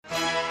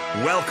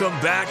Welcome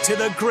back to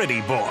the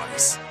Gritty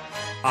Boys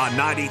on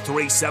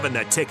 93.7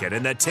 The Ticket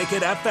and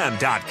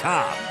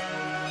theticketfm.com.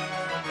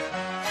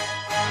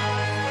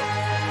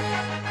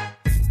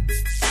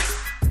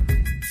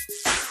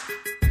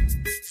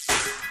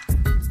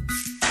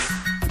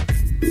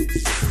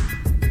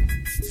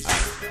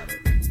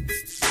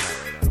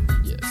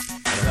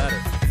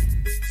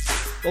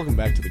 Welcome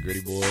back to the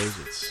Gritty Boys.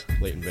 It's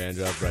Leighton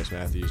Vandroff, Bryce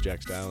Matthews,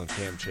 Jack Style, and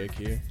Cam Chick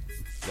here.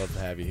 Love to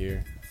have you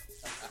here.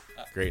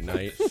 Great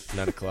night,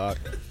 9 o'clock.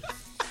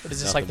 What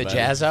is this, like the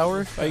jazz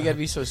hour? Why you gotta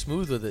be so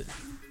smooth with it?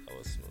 That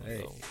was smooth, Hey,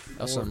 though.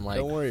 That was some like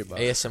don't worry about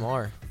it.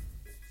 ASMR.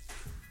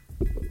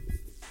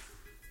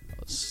 That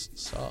was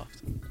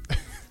soft.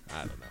 I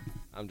don't know.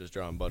 I'm just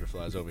drawing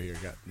butterflies over here.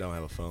 Don't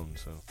have a phone,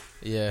 so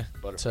Yeah,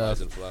 butterflies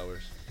tough, and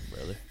flowers.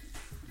 brother.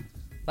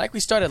 Like we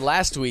started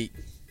last week,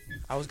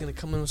 I was gonna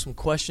come in with some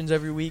questions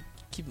every week,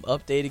 keep them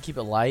updated, keep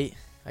it light.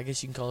 I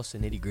guess you can call us the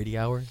nitty gritty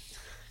hour,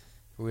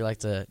 where we like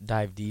to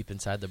dive deep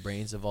inside the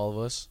brains of all of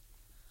us,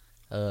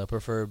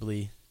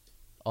 preferably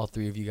all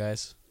three of you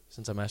guys,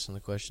 since I'm asking the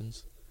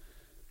questions.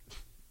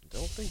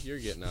 Don't think you're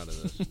getting out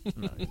of this.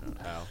 No, you're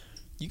not. How?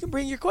 You can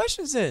bring your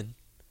questions in.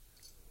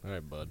 All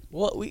right, bud.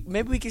 Well,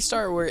 maybe we can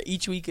start where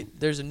each week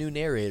there's a new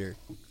narrator,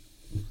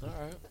 All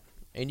right.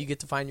 and you get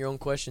to find your own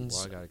questions.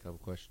 Well, I got a couple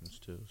questions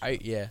too.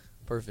 So.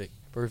 Perfect.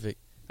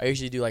 I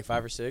usually do like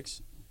 5 or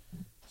 6,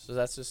 so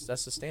that's the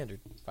standard,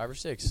 5 or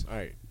 6. All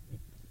right.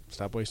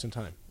 Stop wasting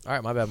time. All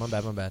right, my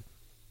bad.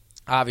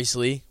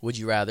 Obviously, would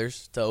you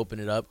rather's to open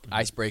it up,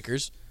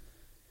 icebreakers.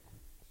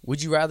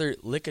 Would you rather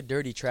lick a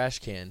dirty trash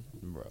can,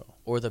 Bro.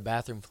 or the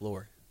bathroom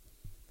floor?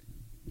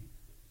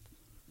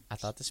 I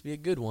thought this would be a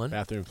good one.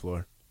 Bathroom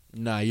floor.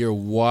 Nah, you're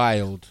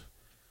wild.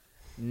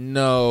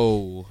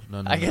 No.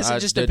 I guess it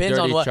just the depends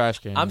on dirty what. trash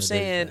can, I'm the dirty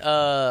saying, trash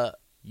can.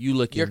 You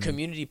look your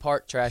community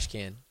park trash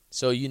can,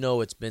 so you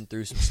know it's been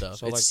through some stuff.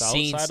 So It's like the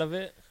seen outside of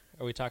it?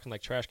 Are we talking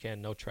like trash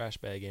can, no trash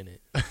bag in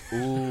it?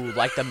 Ooh,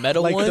 like the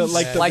metal Like ones, the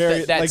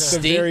very, that like the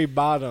stink, very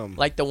bottom.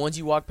 like the ones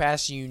you walk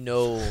past, and you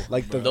know,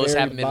 Like the those very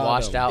haven't been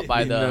washed bottom. out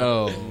by the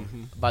No.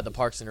 by the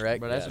Parks and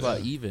Rec. But that's Yeah.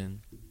 about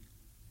even.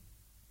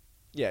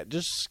 Yeah,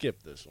 just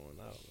skip this one.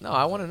 I don't know. No,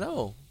 I want to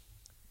know.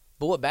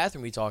 But what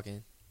bathroom we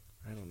talking?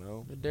 I don't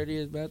know. The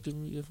dirtiest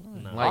bathroom you can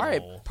find. No. All Like,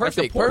 right, Like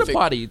perfect, the porta perfect.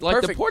 potty, like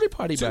perfect. the porta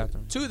potty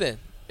bathroom. Two then.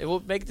 It will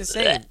make it the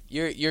same.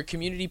 Your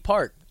community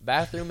park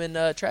bathroom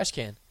and trash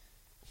can.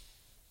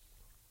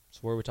 So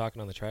where are we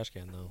talking on the trash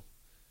can though?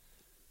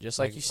 Just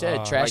like Like, you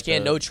said, trash like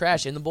can, the- no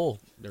trash in the bowl.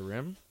 The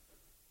rim?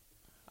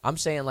 I'm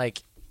saying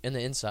like in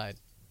the inside.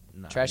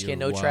 Nah, Trash you're can,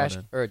 no trash,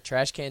 wildin'. or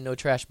trash can, no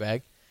trash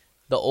bag.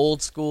 The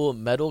old school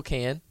metal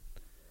can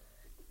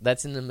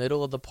that's in the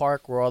middle of the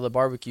park where all the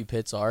barbecue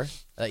pits are,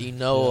 that you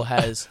know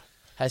has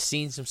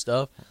seen some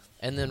stuff.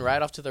 And then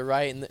right off to the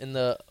right, in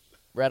the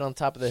right on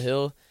top of the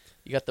hill,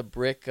 you got the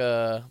brick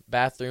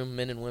bathroom,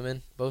 men and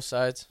women, both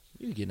sides.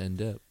 You're getting in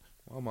depth.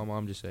 Well, my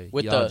mom just say,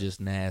 With y'all the- just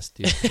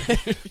nasty.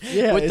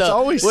 Yeah, With it's the-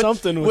 always with-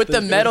 something with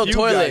the metal you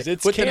toilet. guys.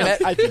 It's With the Cam.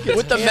 me- I think it's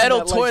with the Cam metal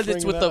that likes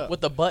toilets bringing it up.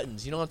 with the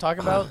buttons. You know what I'm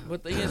talking about?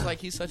 But the thing is, like,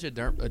 he's such a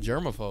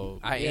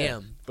germaphobe. I Yeah.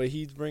 am. But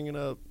he's bringing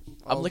up.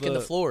 I'm all licking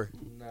the floor.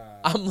 Nah.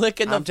 I'm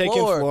licking the I'm taking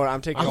floor. floor.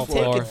 I'm taking I'm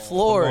floor. taking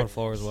floor. I'm going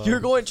floor as well. You're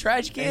going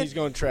trash can. And he's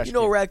going trash. You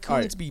know can. raccoons All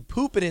right. be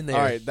pooping in there.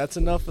 All right, that's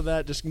enough of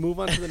that. Just move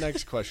on to the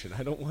next question.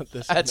 I don't want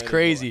this. That's anymore.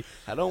 crazy.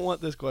 I don't want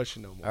this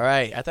question no more. All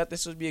right. I thought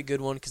this would be a good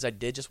one because I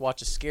did just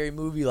watch a scary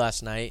movie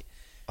last night.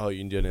 Oh,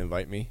 you didn't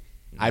invite me?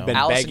 No. I've been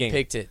Allison begging.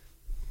 picked it.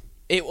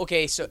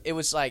 Okay, so it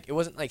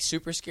wasn't like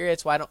super scary.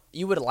 That's why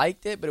you would have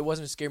liked it, but it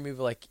wasn't a scary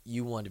movie like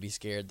you wanted to be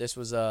scared. This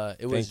was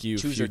it was Thank you,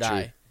 Choose Future. or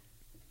Die.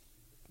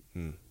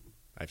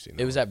 I've seen.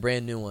 It was that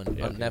brand new one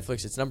Yeah, on okay.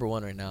 Netflix. It's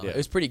 #1 right now. Yeah. It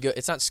was pretty good.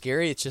 It's not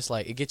scary. It's just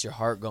like it gets your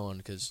heart going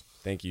because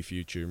Thank you,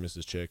 future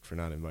Mrs. Chick, for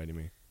not inviting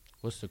me.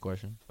 What's the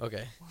question?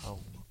 okay. Wow.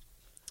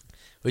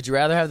 Would you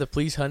rather have the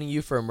police hunting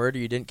you for a murder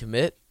you didn't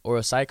commit, or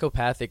a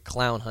psychopathic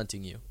clown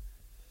hunting you?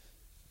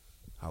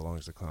 How long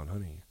is the clown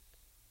hunting you?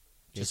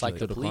 Just You like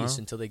kill the the police clown?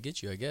 until they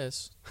get you, I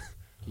guess.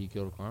 Can you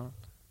kill the clown?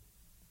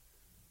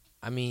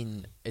 I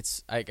mean,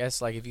 I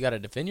guess like if you got to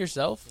defend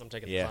yourself. I'm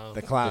taking Yeah,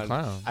 the the clown.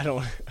 clown. The clown. I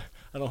don't.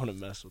 I don't want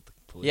to mess with the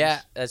police. Yeah,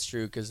 that's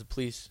true because the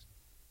police,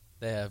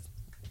 they have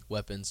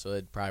weapons, so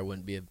it probably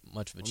wouldn't be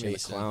much of a I mean, the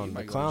chase. clown. You The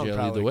might go to clown jail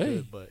probably either way.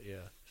 could, but yeah.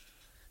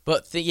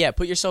 But yeah,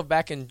 put yourself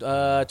back in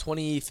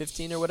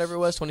 2015 or whatever it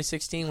was,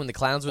 2016, when the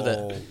clowns were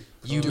the.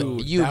 You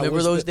dude, you that remember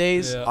was those the-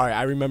 days? Yeah. All right,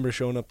 I remember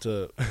showing up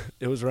to.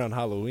 It was around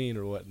Halloween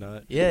or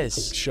whatnot.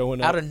 Yes.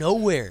 Showing up. Out of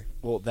nowhere.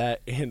 Well,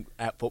 that and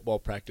at football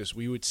practice,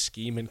 we would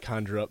scheme and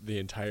conjure up the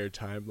entire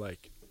time,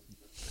 like,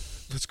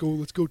 let's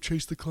go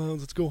chase the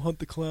clowns, let's go hunt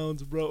the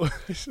clowns, bro.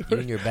 You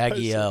in your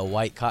baggy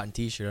white cotton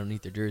T-shirt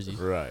underneath their jersey.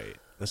 Right.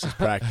 This is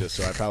practice,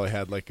 so I probably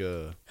had like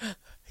a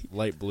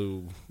light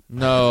blue.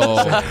 No.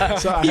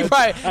 So I He had-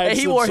 probably I had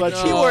he some wore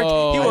sweatshirt- he wore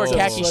No.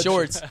 khaki Sweatshirt.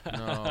 shorts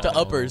no. to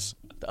uppers,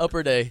 the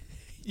upper day.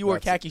 You wore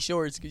That's- khaki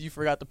shorts because you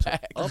forgot the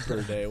pack.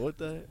 Upper day. What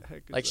the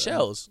heck? Is Like that?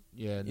 shells.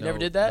 Yeah, You never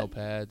did that? No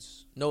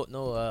pads. No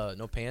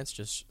pants,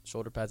 just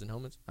shoulder pads and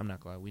helmets. I'm not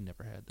glad we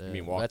never had that.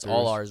 You mean That's walkthroughs?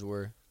 all ours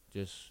were.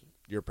 Just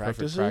Your Perfect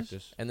practices?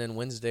 practice. And then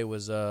Wednesday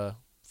was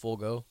full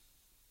go.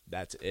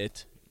 That's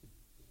it.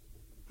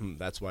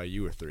 That's why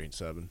you were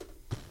 3-7.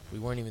 We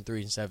weren't even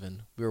 3-7.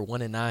 We were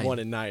 1-9.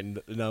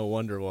 1-9. No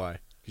wonder why.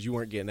 Because you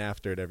weren't getting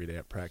after it every day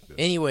at practice.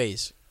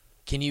 Anyways,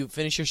 can you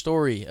finish your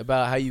story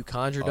about how you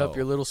conjured up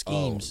your little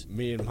schemes?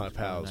 Me and my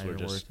pals Not were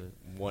even just worth it.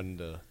 wanting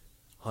to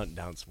hunt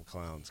down some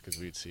clowns because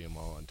we'd see them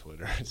all on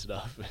Twitter and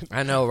stuff.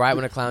 I know, right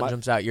when a clown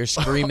jumps out, you're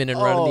screaming and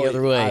running the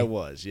other way. I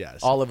was,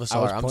 yes. All of us I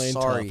was are. I'm playing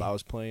sorry. tough. I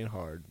was playing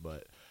hard,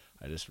 but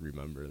I just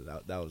remember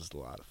that was a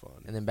lot of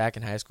fun. And then back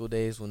in high school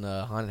days when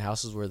haunted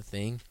houses were the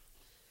thing,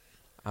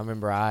 I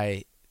remember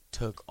I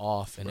took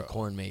off in a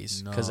corn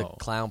maze because a No.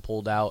 clown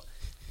pulled out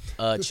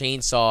a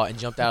chainsaw and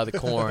jumped out of the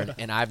corn,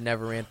 and I've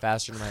never ran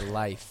faster in my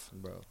life.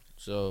 Bro.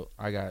 So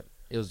I got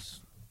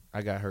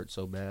hurt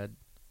so bad.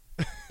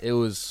 It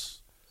was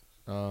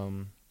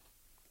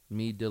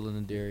me, Dylan,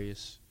 and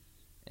Darius,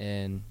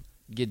 and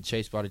getting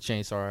chased by the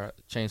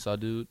chainsaw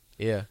dude.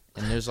 Yeah.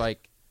 And it was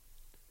like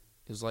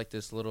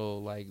this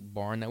little like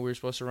barn that we were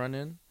supposed to run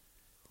in,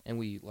 and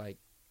we like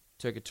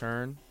took a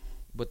turn,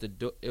 but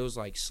it was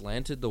like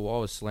slanted. The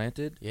wall was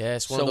slanted. Yeah,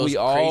 it's one So of those we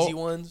all- crazy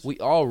ones. We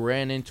all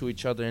ran into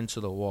each other into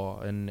the wall,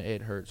 and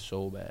it hurt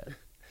so bad.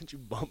 Did you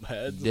bump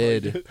heads?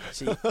 Did.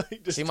 See,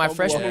 Just See, my tumble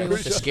freshman year, we over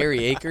went to each other.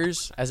 Scary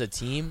Acres as a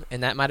team,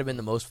 and that might have been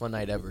the most fun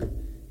night ever.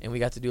 And we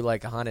got to do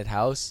like a haunted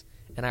house,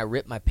 and I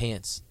ripped my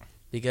pants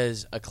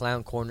because a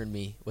clown cornered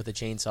me with a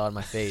chainsaw in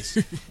my face,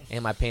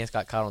 and my pants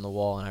got caught on the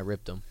wall, and I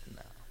ripped them.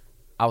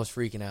 I was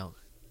freaking out.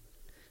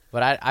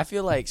 But I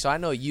feel like, so I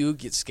know you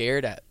get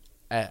scared at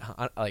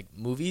like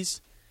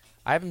movies.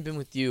 I haven't been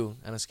with you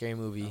in a scary I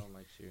movie, don't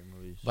like scary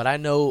movies. but I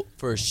know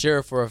for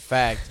sure, for a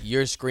fact,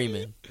 you're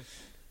screaming.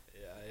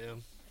 Yeah, I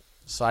am.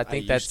 So I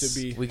think used that's to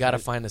be. we got to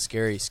find a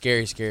scary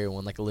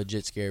one, like a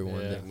legit scary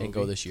one, Yeah, and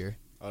go movie. this year.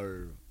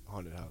 Or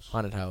haunted house.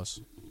 Haunted house.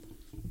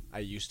 I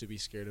used to be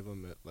scared of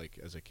them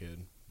as a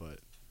kid, but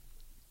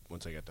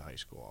once I got to high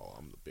school,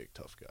 I'm the big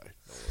tough guy.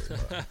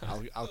 Don't worry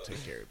about it. I'll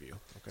take care of you.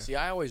 Okay. See,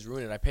 I always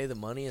ruin it. I pay the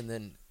money, and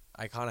then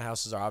haunted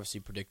houses are obviously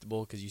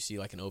predictable because you see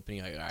like an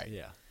opening, like all right.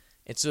 Yeah.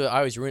 And so I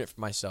always ruin it for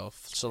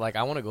myself. So like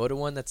I want to go to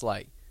one that's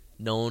like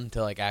known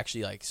to like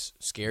actually like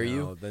scare No,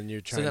 you then you're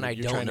So trying. then I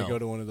you're don't trying know. to go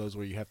to one of those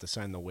where you have to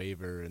sign the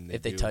waiver and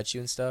if they do- touch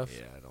you and stuff.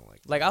 Yeah, I don't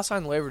like. Like I'll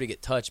sign the waiver to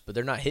get touched, but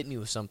they're not hitting me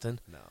with something.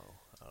 No,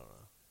 I don't know.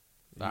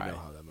 You All know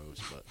right. how that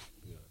moves, but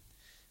yeah.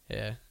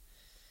 Yeah.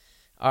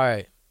 All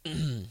right.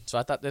 So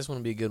I thought this one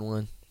would be a good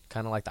one,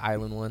 kind of like the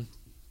island one.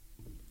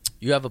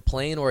 You have a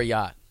plane or a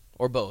yacht,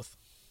 or both,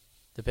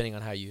 depending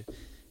on how you,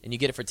 and you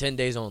get it for 10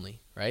 days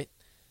only, right?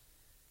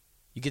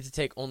 You get to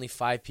take only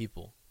 5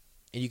 people,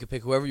 and you can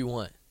pick whoever you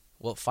want.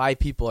 What 5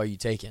 people are you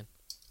taking?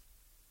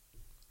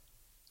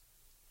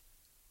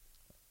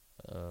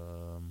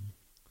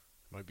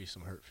 Might be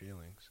some hurt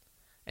feelings.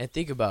 And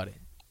think about it.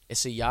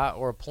 It's a yacht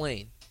or a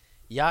plane.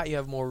 Yacht, you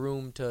have more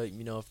room to,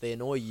 if they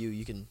annoy you,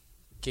 you can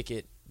kick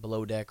it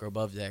below deck or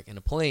above deck. And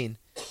a plane,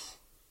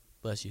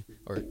 bless you,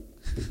 or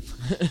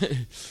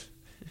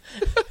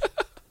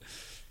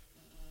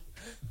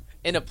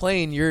in a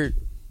plane, you're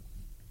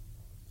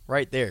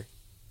right there.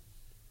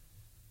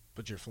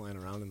 But you're flying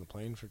around in the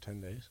plane for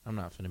 10 days. I'm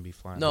not finna be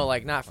flying. No,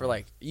 like not for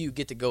like you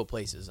get to go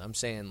places. I'm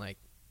saying like,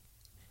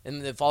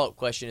 and the follow up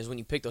question is when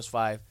you pick those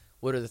 5,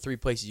 what are the 3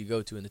 places you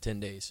go to in the 10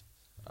 days?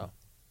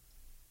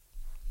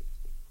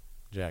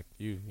 Jack,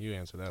 you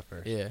answer that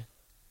first. Yeah.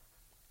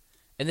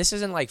 And this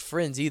isn't like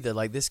Friends either.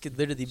 Like this could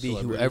literally be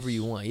whoever Celebrities.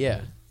 you want.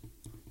 Yeah.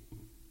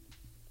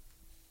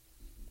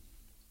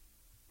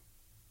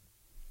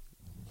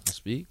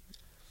 Speak.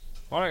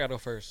 Why do I gotta go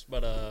first?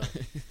 But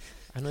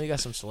I know you got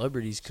some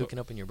celebrities cooking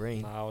up in your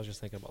brain. nah, I was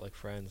just thinking about like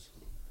friends.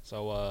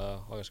 So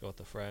I'll just go with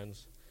the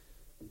friends.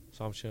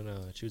 So I'm just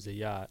gonna choose the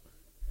yacht.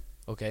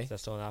 Okay. Is that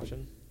still an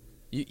option?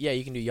 You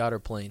can do yacht or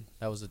plane.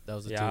 That was the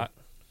Yacht.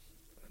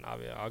 And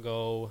I'll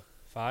go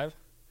 5. 2.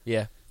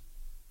 Yeah.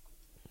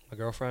 My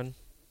girlfriend,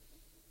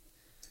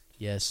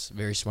 Yes.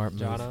 Very smart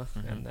move. Jana,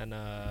 Mhm. and then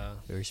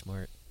Very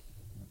smart.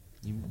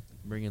 You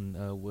bringing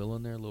Will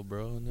in there, little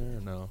bro in there,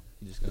 or no?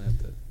 You just gonna have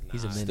to.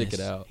 He's a Nah, menace. stick it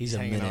out. He's a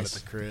hanging out at menace.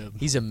 the crib.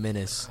 He's a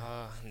menace.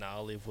 no,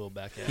 I'll leave Will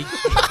back in. He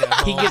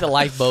can get the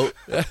lifeboat.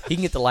 He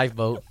can get the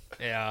lifeboat.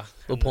 Yeah.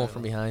 We'll and pull him then,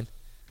 from behind.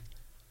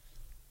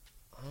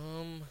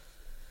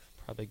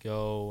 Probably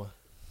go.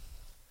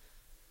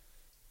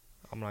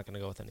 I'm not gonna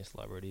go with any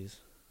celebrities,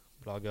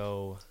 but I'll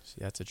go. See,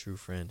 that's a true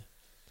friend.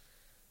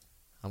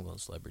 I'm going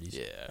celebrities.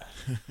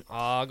 Yeah.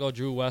 I'll go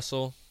Drew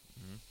Wessel.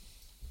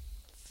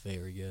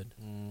 Very good.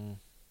 And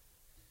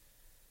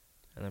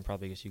then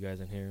probably get you guys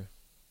in here.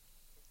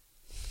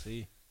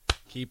 See,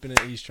 keeping it.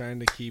 He's trying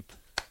to keep.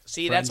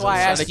 See, Friends that's why I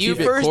and asked stuff. you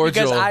Keep it first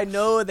because cordial. I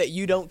know that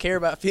you don't care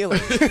about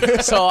feelings.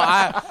 So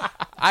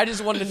I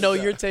just wanted to know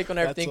your take on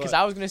everything because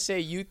what- I was gonna say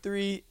you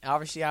 3,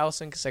 obviously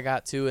Allison because I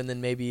got 2, and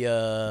then maybe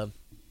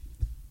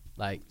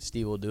like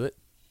Steve will do it.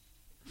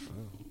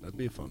 Oh, that'd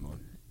be a fun one.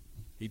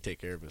 He'd take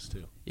care of us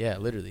too. Yeah,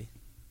 literally.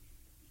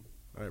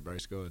 All right,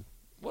 Bryce, go ahead.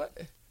 What?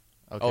 Okay.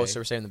 Oh, so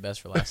we're saving the best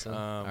for last time.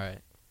 All right.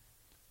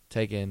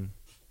 Taking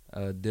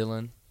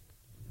Dylan,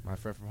 my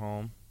friend from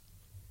home,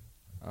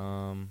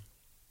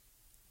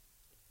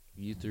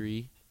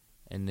 3.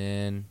 And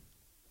then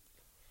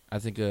I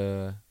think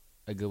a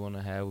good one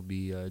to have would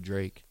be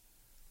Drake.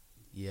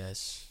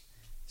 Yes.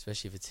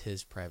 Especially if it's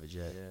his private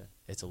jet. Yeah.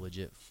 It's a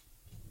legit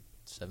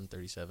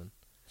 737.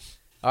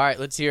 All right,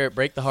 let's hear it.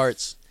 Break the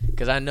hearts.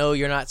 Because I know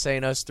you're not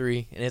saying us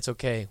 3, and it's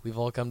okay. We've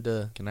all come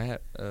to... Can I have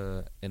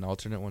an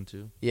alternate one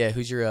too? Yeah,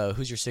 who's your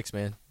 6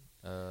 man?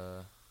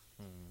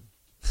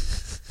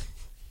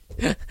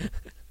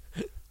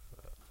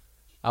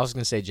 I was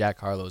going to say Jack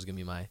Harlow is going to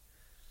be my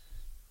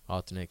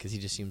alternate because he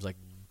just seems like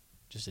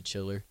just a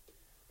chiller.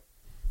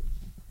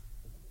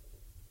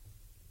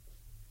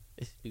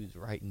 This dude's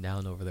writing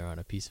down over there on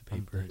a piece of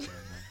paper.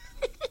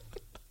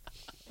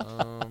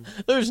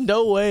 There's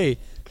no way.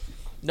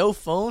 No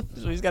phone?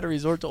 So he's got to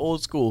resort to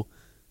old school.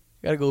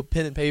 Got to go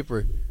pen and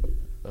paper.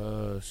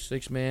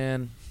 6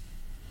 man.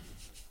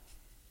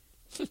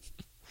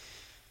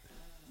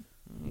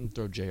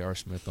 Throw J.R.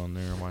 Smith on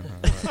there. Why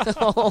not?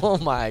 Oh,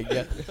 my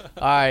God.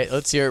 All right,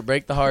 let's hear it.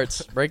 Break the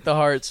hearts. Break the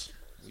hearts.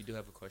 We do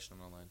have a question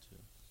online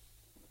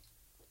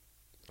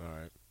too. All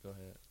right. Go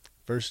ahead.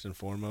 First and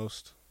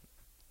foremost,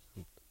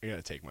 I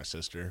gotta take my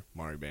sister,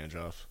 Mari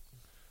Banjoff.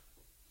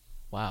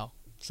 Wow.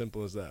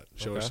 Simple as that.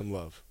 Show her Okay. some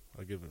love.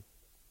 I'll give her.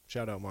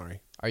 Shout out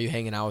Mari. Are you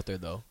hanging out with her,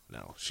 though?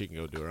 No, she can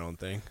go do her own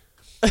thing.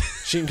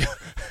 She can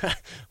go.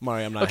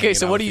 Mari, I'm not. Okay, hanging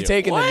so out what are with you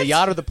taking then? The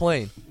yacht or the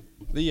plane?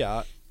 The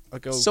yacht. I'll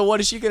go. So what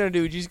is she gonna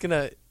do? She's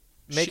gonna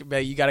make it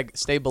back. You gotta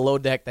stay below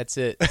deck. That's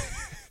it.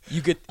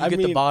 You get the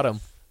mean- bottom.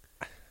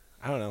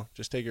 I don't know.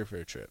 Just take her for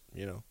a trip.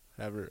 You know,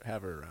 have her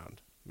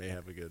around. May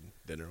have a good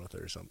dinner with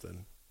her or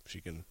something.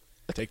 She can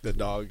take the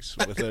dogs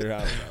with her. I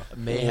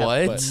don't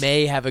know.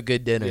 May have a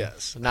good dinner.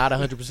 Yes. Not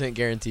 100%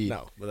 guaranteed.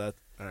 No, but that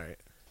all right.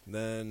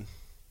 Then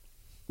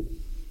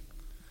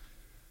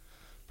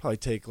probably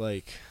take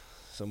like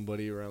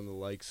somebody around the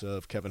likes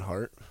of Kevin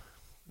Hart.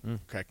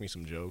 Crack me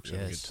some jokes, have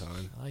a good Yes.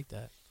 time. I like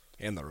that.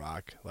 And The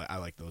Rock. I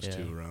like those Yeah.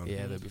 two around.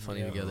 Yeah, they'd be funny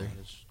Yeah. together.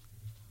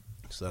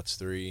 So that's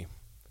 3.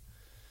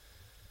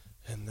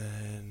 And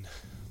then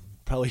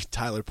probably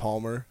Tyler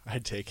Palmer.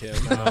 I'd take him.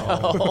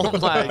 Oh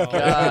my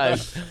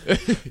gosh.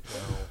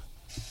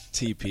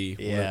 TP.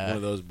 Yeah. One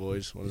of those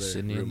boys. One of Is their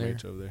Sydney in there?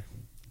 roommates over there.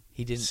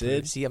 He didn't.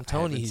 Sid? See, I'm I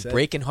telling you, haven't he's said-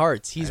 breaking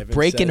hearts. I He's haven't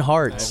breaking said- I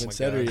hearts. haven't my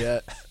said her God.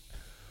 yet.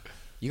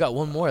 You got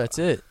one more. That's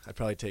it. I'd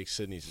probably take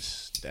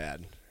Sydney's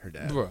dad. Her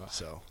dad. Bruh.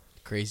 So,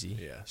 Crazy.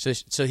 yeah.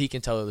 So he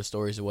can tell her the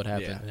stories of what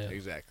happened. Yeah, Yeah.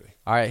 exactly.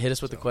 All right, hit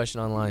us with the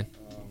question online.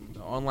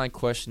 The online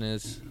question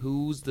is: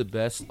 who's the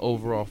best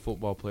overall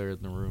football player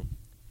in the room?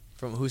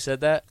 From who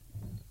said that?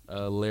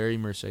 Larry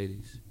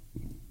Mercedes.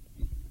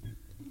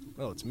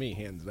 Well, it's me,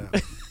 hands down.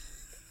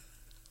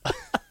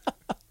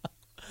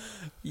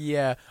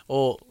 Yeah.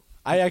 Well,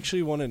 I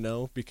actually want to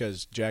know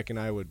because Jack and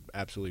I would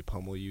absolutely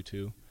pummel you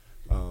two.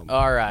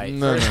 all right.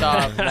 No, First no,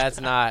 off,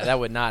 that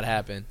would not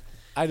happen.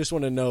 I just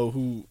want to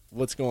know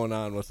what's going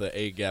on with the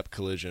A-gap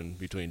collision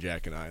between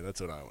Jack and I.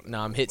 That's what I want to know.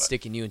 No, I'm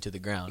sticking you into the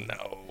ground.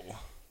 No.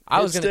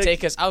 I was gonna Hit stick.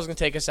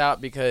 take us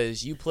out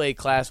because you played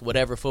class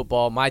whatever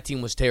football. My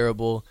team was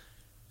terrible.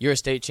 You're a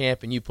state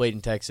champ and you played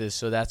in Texas,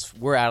 so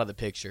we're out of the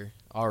picture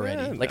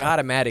already. Yeah, like no.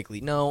 automatically.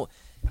 No,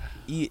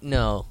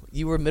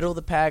 you were middle of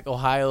the pack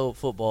Ohio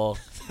football.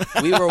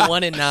 We were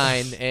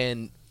 1-9,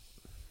 and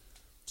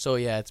so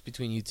yeah, it's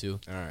between you two.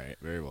 All right,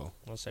 very well.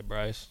 I'll say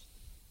Bryce.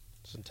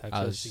 It's in Texas.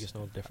 I was- He gets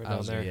no different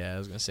down there. Yeah, I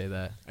was gonna say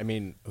that. I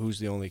mean, who's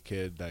the only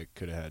kid that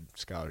could have had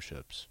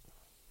scholarships?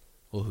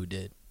 Well, who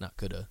did? Not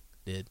coulda.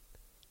 Did.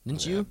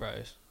 Didn't Yeah, you?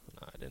 Bryce.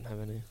 No, I didn't have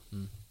any.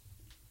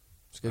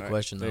 It's a good All right,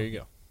 question, though. There you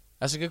go.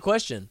 That's a good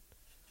question.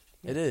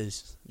 It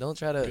is. Don't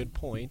try to. Good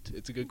point.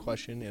 It's a good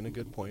question and a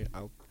good point.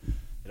 I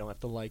don't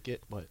have to like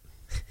it, but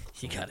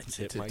You got to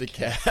tip tip my the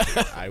cap.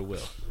 cap. I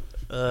will.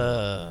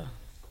 All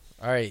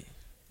right.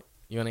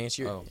 You want to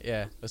answer? Oh.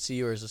 Yeah. Let's see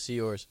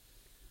yours.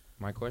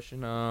 My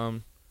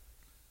question: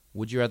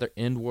 would you rather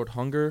end world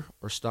hunger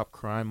or stop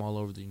crime all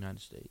over the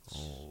United States,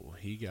 Oh,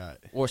 he got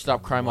or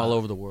stop crime all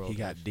over the world? he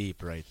got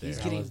deep right there. He's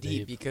That getting was deep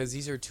deep. because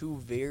these are two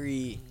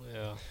very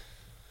Yeah.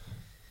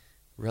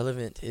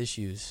 relevant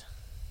issues.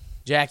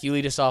 Jack, you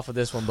lead us off with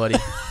this one, buddy.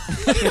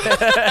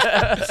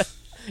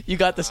 You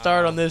got the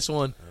start on this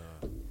one.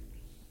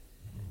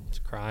 It's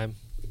crime.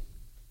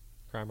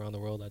 Crime around the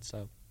world, I'd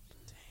stop.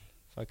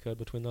 If I could,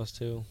 between those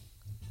two.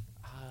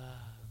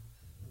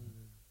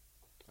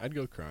 I'd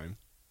go crime,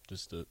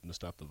 just to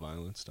stop the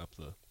violence, stop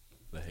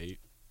the hate.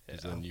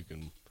 'Cause then you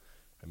can,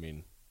 I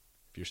mean,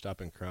 if you're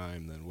stopping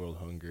crime, then world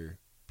hunger,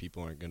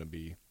 people aren't going to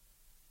be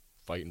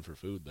fighting for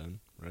food then,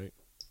 right?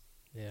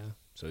 Yeah.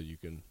 So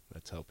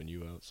that's helping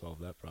you out solve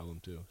that problem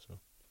too. So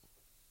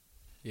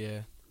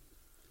Yeah.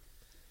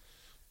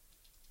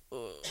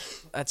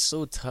 That's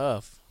so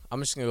tough. I'm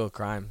just going to go with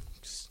crime.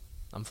 'Cause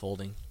I'm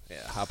folding.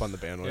 yeah, hop on the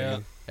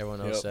bandwagon,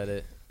 Everyone else Yep. said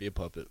it. be a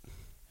puppet.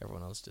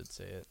 Everyone else did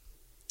say it.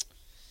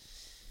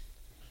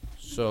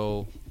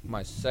 So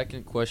my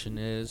second question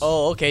is: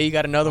 Oh, okay. You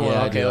got another one.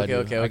 Yeah, I Okay, do, I okay, do.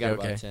 okay, I okay, got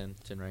okay. about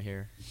 10 right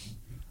here.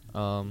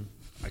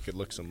 I could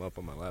look some up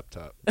on my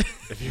laptop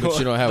if you But want.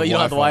 you don't have But you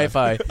don't have the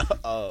Wi-Fi.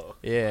 Oh,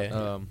 Yeah.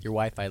 Um, Your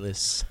Wi-Fi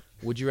lists.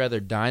 Would you rather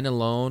dine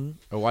alone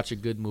or watch a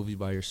good movie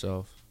by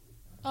yourself?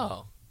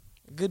 Oh,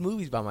 good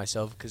movies by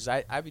myself because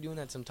I be doing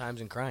that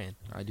sometimes and crying.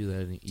 I do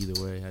that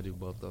either way. I do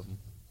both of them.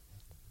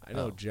 I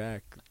know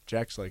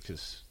Jack's like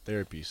his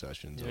therapy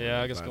sessions.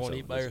 Yeah, I guess go and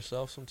eat by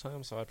yourself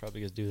sometimes, so I'd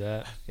probably just do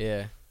that.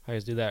 Yeah, I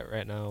just do that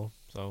right now,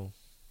 so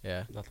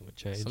yeah. nothing would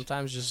change.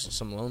 Sometimes just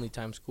some lonely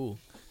time's cool.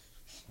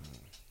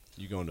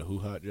 You going to Hoo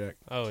Hot, Jack?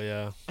 Oh,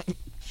 yeah.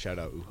 Shout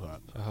out Hoo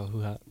Hot. Oh,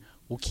 who hot?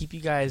 We'll keep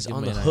you guys Give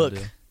on me the an hook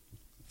idea.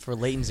 for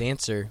Leighton's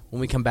answer when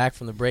we come back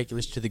from the break. You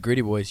listen to the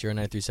Gritty Boys here on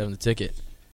 93.7 The Ticket.